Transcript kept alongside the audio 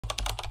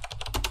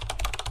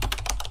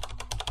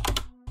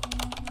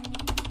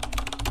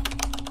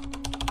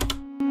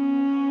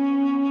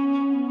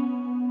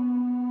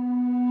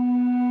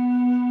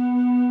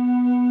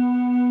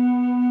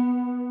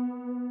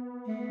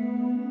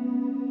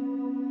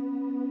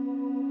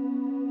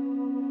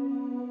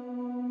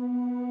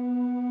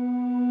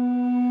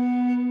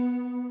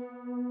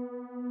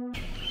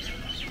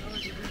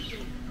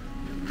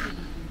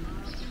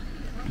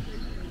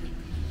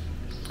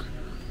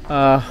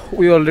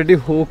we already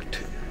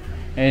hooked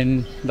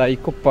in the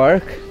eco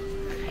park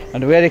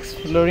and we are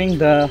exploring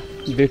the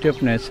beauty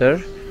of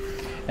nature,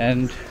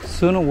 and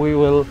soon we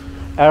will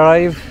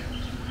arrive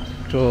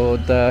to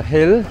the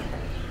hill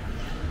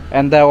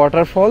and the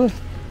waterfall,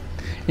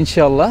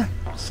 inshallah.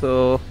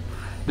 So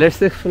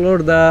let's explore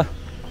the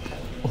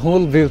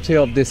whole beauty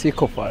of this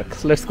eco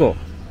park. Let's go.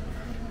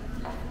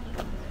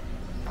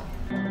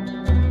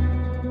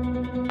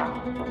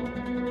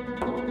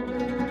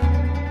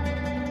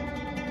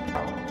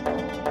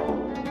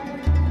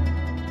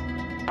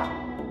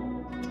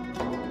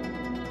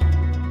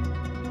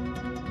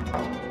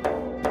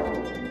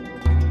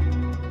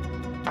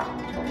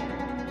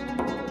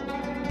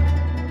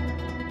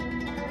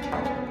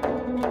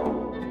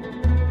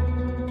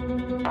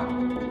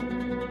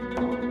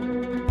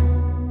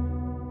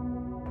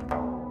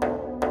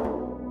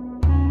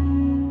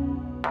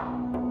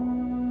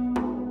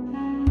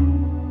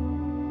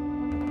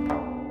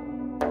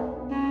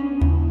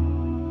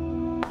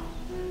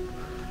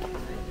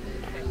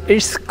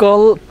 It's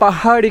called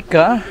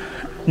Paharika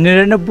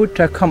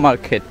Niranabutaka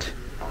Market.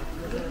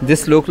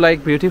 This look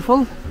like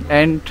beautiful,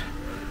 and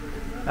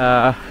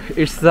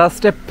it's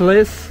just a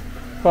place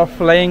for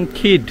flying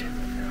kid.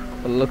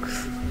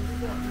 Looks.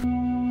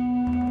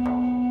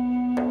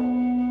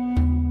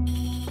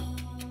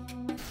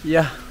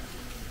 Yeah.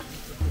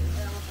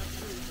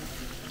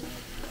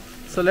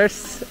 So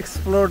let's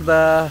explore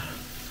the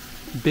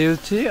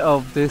beauty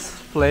of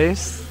this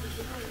place.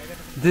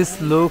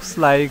 This looks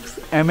like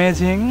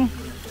amazing.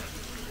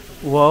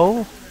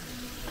 Wow.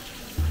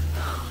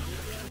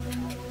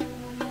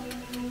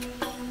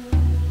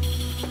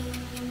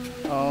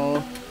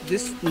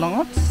 This is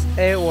not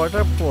a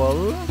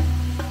waterfall,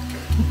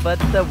 but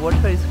the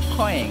water is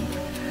flowing,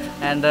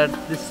 and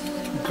this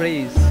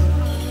breeze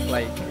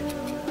like.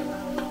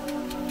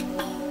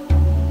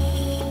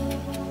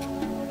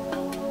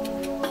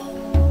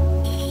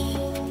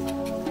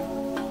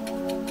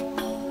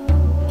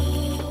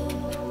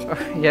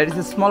 Here is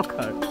a small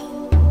car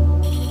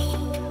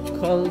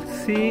called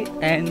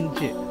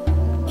C&G.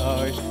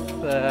 It's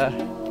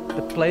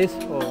the place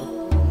for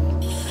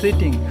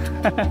sitting.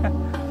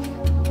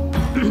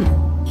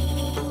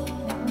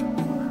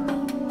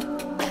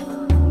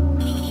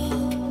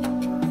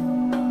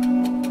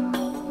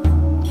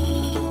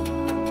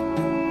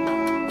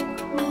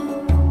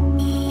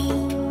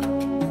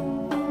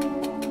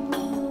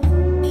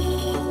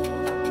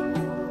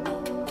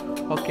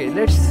 Okay,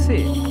 let's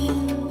see.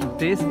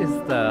 This is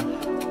the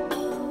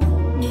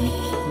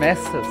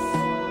masses.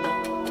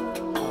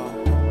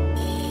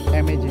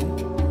 Imagine.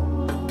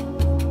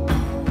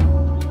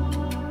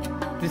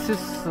 This is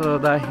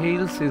the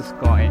hills is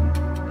going.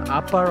 The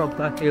upper of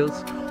the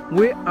hills.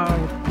 We are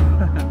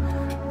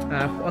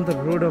on the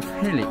road of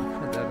healing.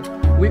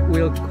 We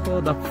will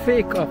go the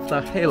peak of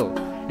the hill,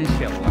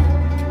 inshallah.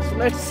 So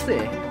let's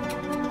see.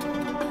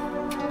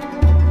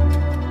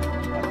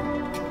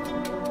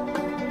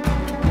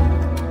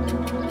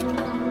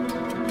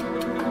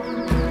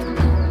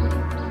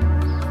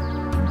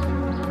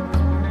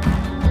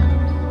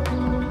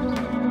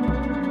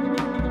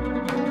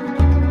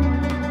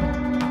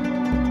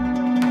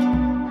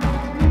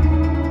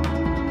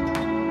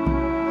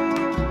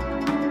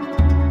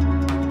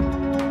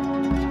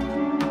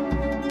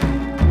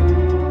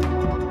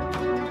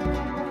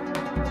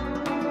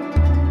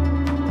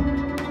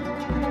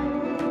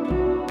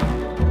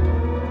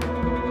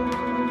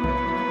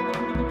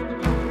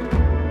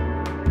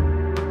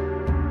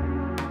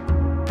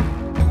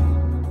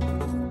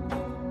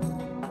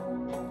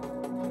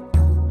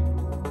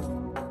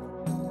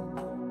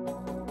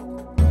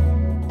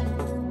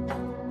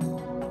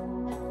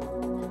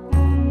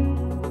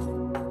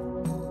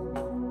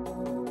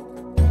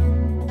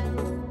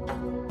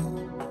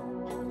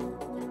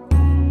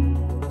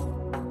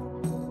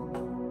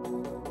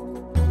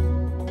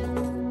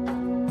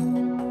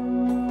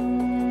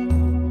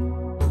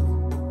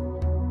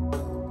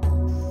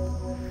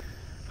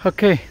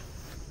 Okay,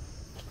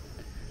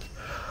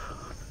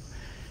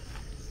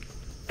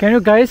 can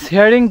you guys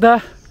hearing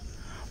the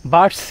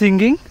birds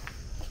singing?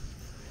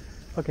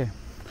 Okay,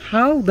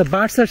 how the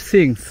birds are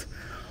singing?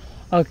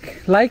 Okay,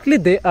 likely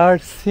they are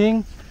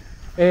singing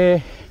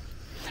a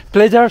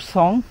pleasure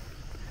song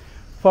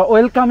for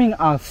welcoming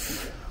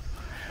us.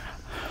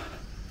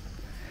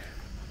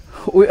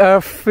 We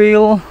are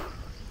feel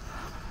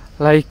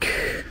like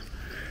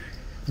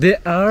they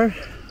are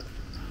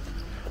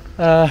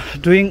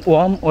doing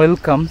warm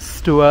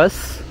welcomes to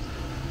us.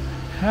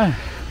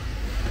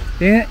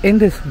 In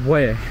this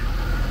way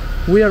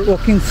we are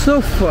walking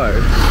so far.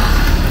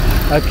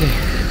 Okay,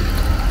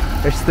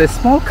 it's the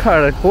small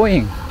car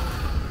going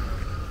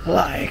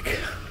like.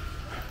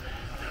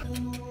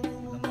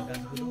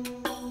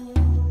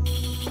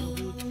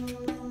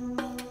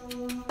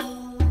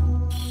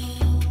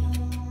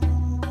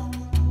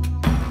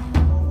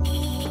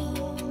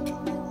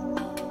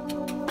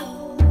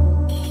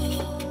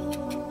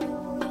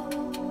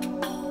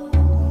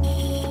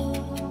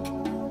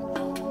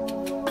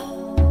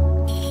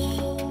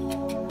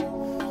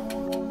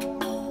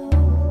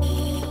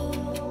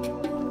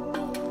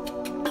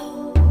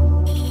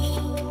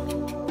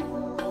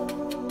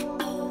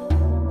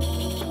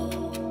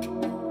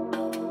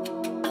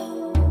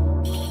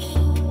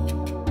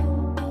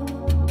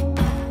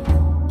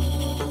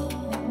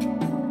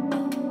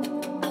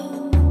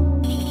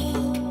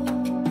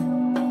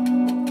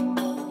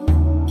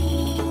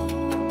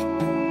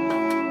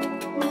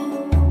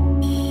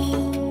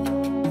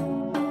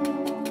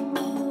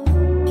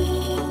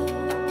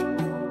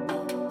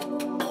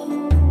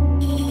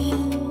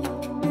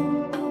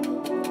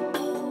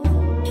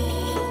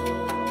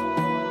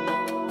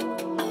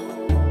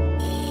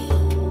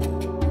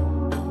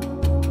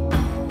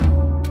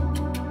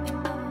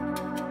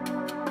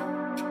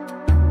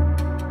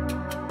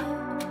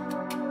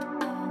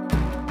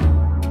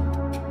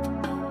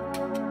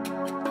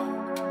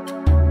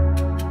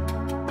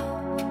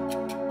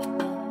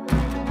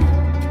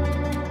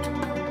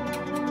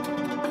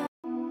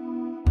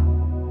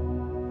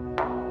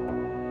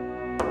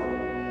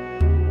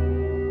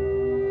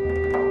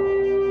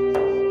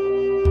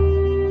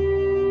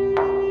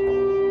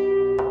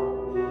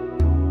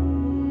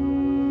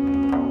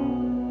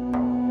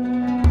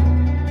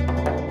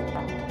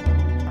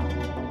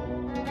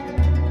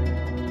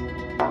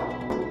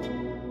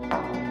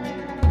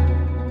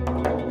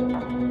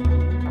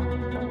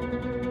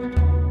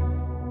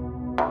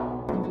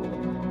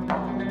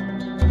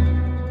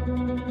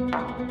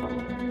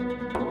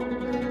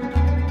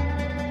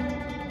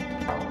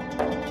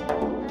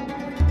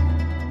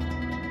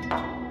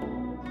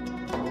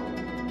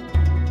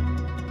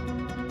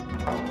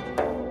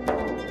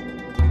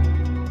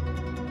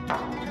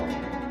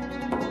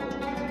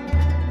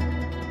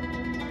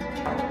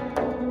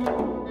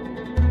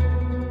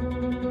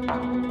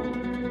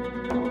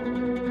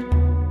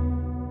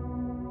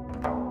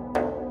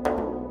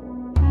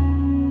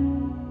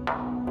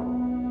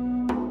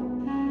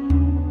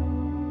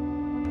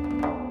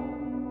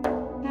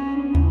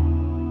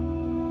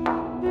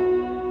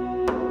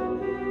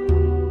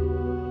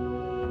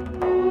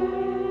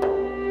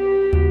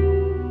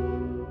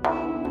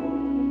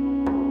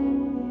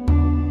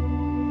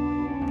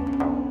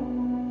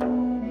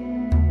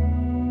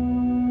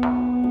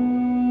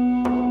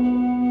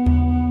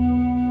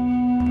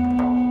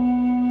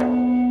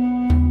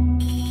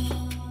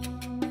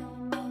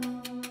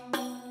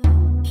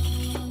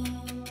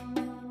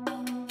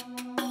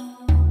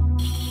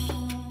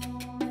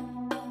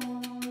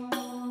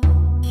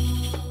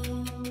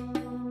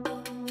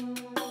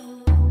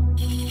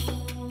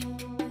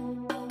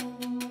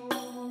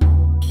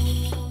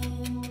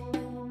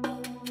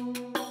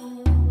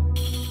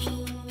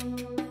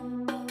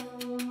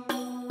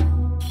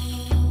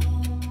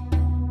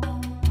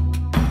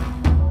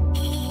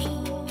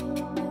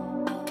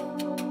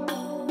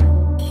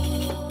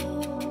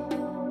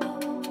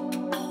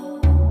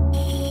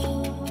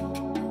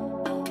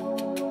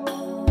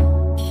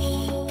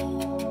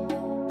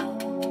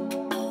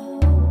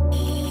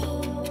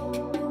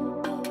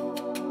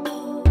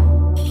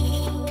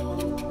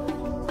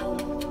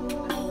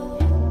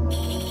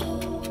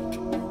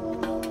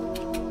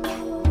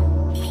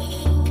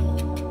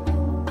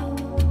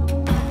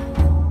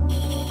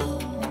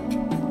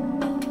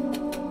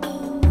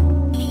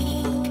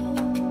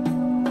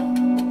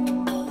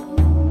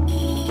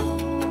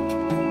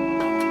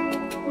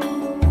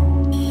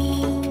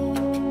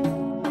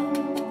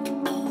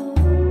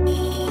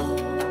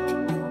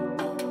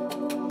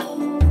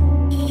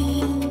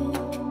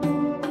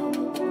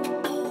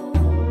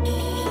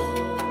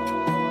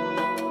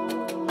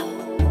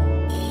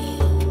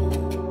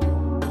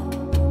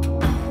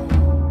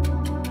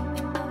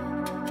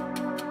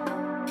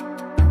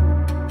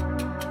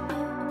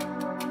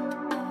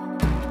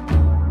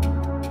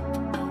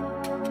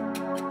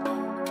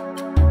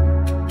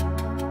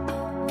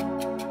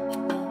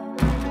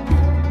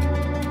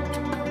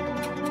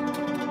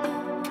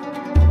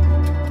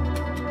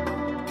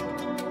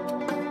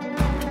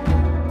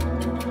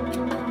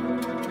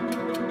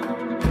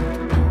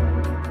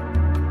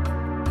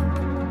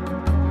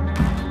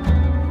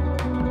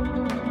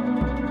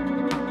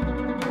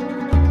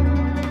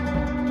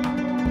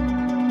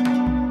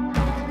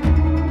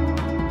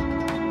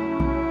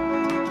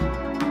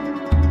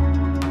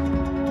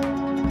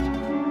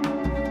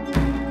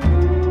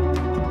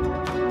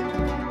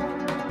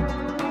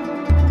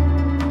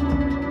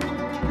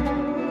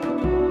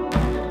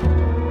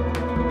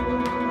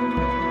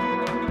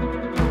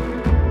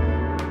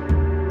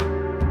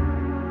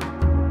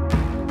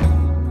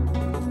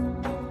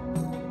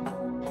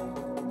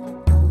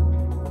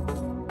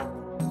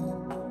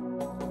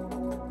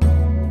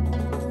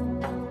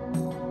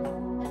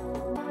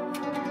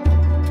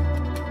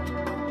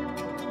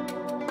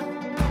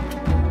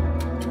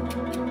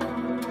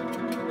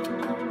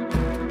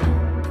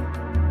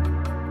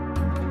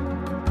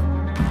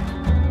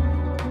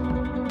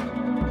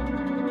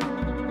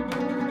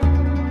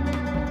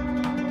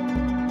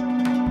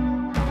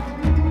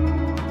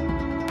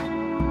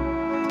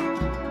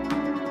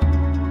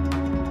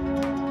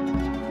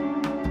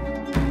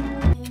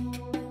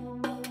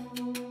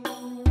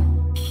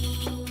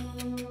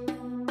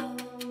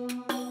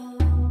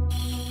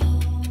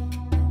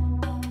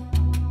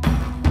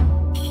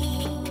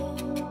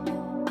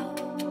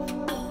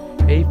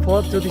 এই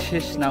পথ যদি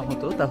শেষ না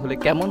হতো তাহলে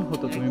কেমন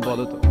হতো তুমি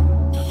বলো তো।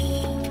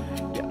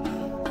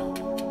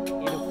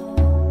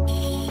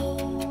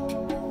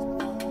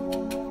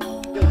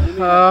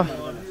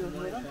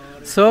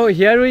 So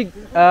here we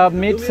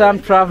meet some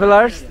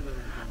travelers.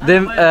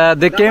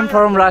 They came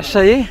from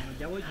Rajshahi.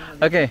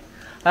 Okay,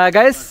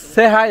 guys,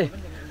 say hi.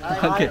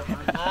 Okay.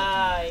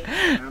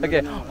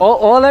 Okay.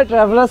 All our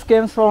travelers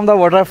came from the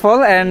waterfall,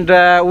 and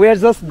we are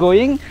just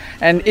going.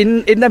 And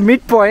in the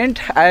midpoint,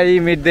 I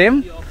meet them.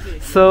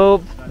 So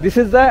this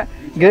is the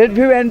great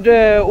view, and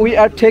we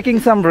are taking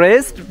some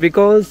rest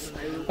because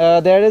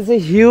there is a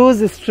huge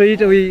street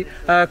we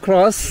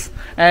cross.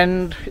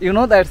 And you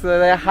know that's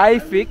a high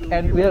peak,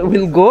 and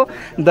we'll go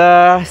the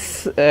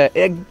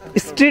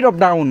street of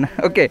down.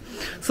 Okay,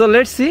 so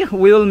let's see.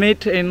 We will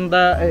meet in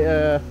the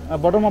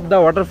bottom of the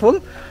waterfall.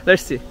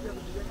 Let's see.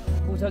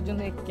 পৌঁছার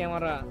জন্য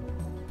camera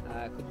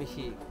খুব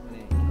বেশি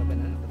মানে হবে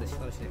না, আমাদের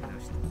সরাসরি এখানে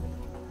আসতে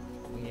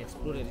আমি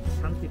এক্সপ্লোরের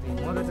শান্তি পেয়ে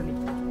মজাটা নিই।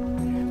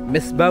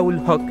 Misbahul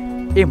Haq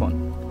Imon.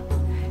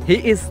 He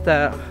is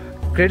the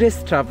greatest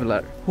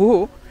traveler who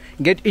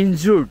get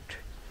injured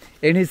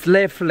in his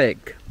left leg,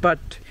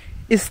 but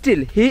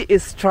still he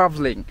is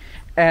traveling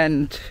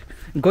and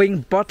going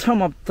bottom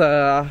of the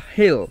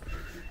hill,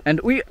 and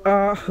we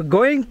are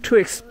going to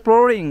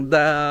exploring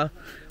the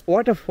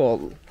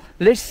waterfall.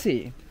 Let's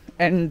see,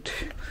 and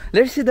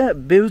let's see the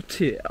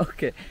beauty.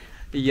 Okay,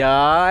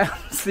 yeah,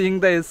 I'm seeing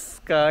the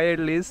sky.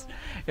 At least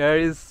here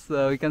is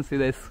we can see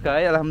the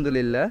sky,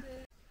 alhamdulillah.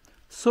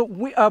 So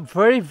we are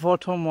very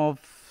bottom of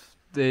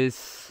this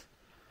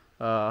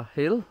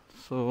hill,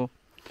 so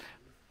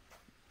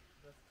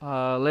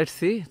let's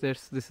see.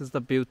 This is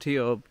the beauty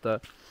of the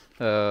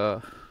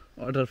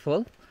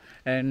waterfall,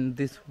 and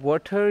this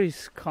water is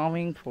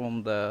coming from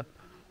the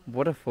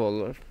waterfall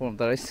or from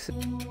the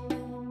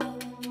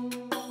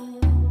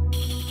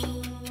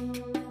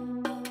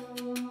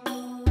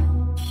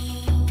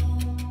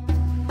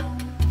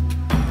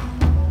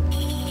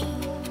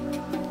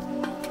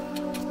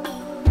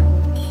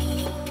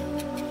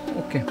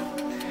okay.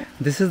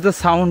 This is the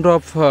sound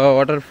of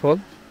waterfall,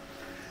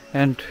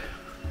 and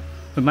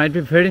we might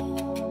be very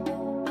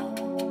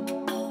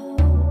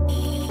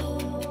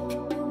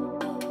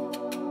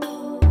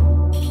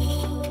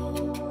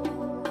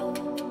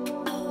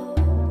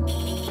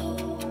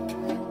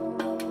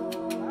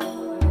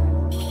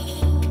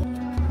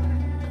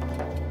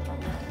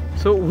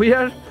so we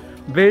are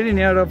very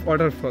near of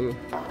waterfall.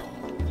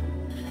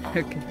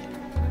 Okay,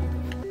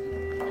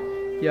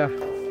 yeah.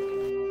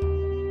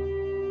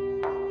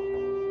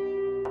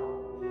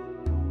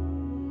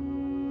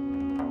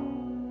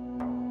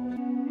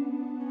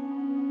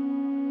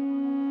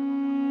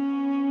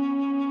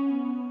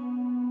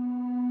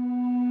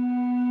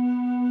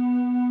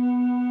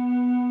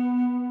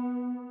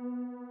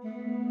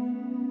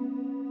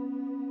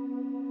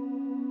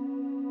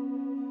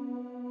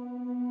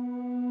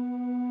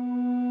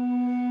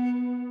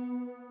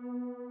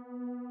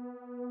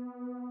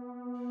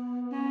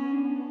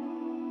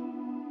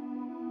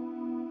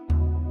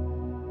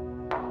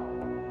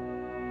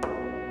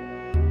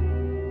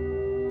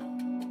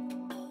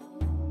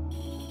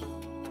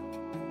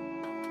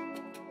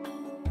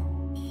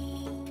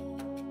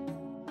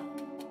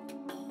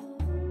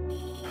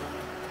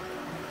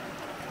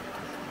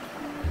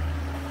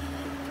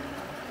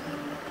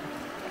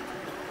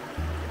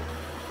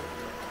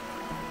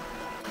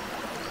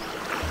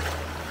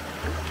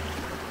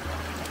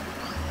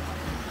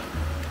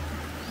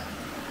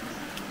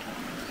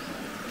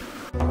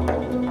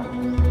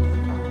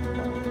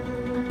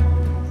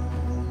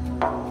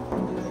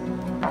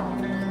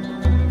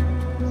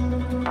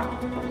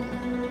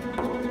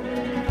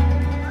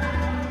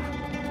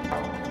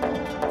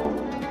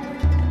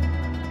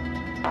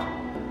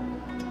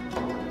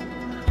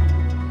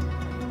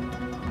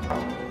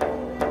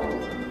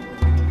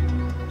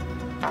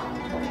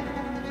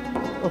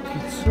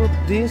 Okay, so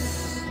this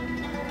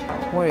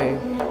way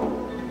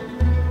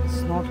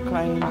it's not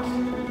kind,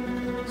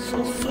 so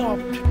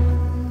soft.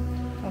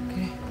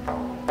 Okay.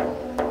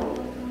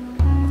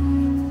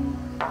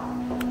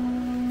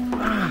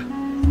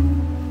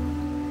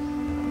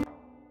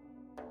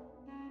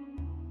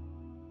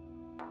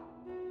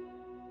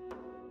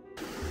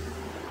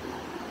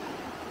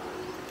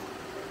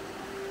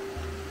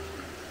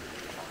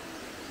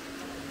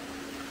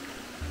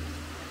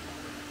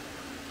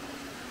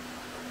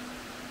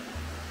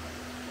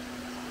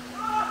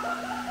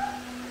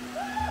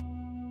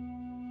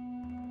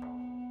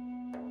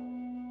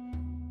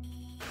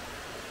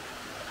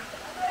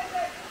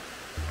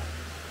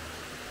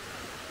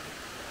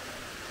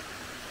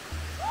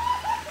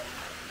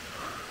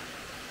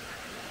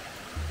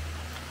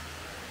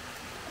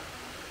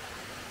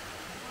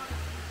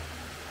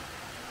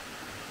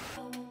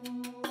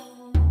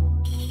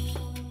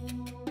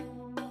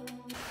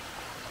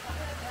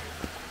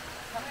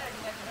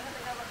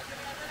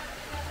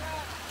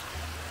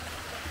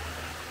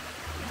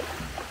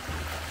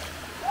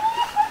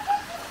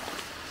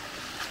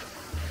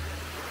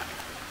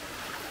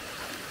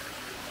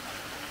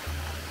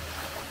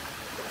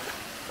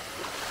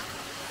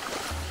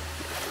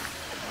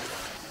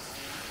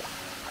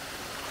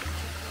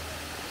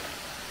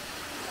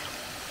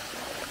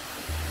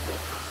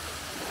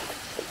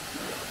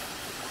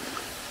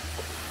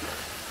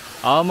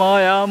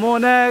 আমায়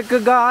এমন এক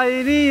গায়ে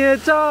নিয়ে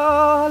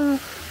চল,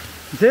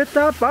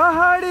 যেটা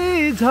পাহাড়ি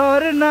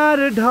ঝর্ণার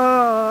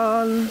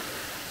ঢল,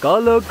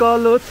 কলো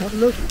কলো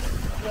চলো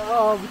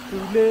সব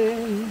তুলে,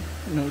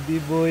 নদী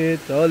বয়ে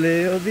চলে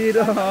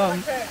অবিরাম।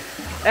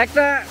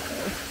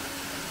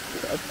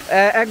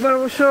 একবার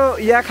অবশ্য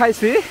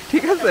খাইছি,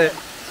 ঠিক আছে,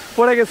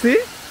 পড়ে গেছি,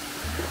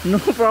 no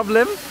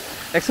problem.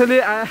 Actually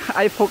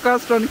I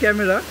focused on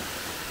camera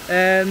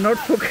and not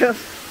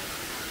focused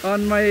on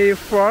my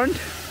front.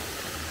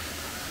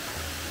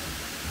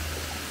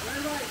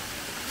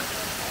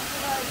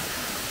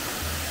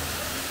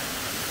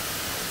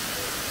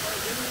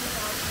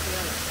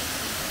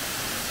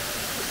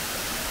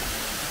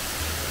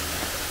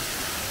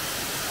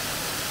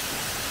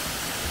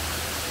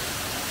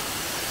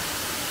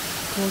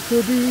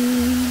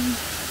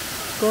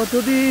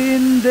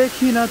 কতদিন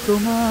দেখি না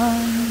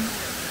তোমায়,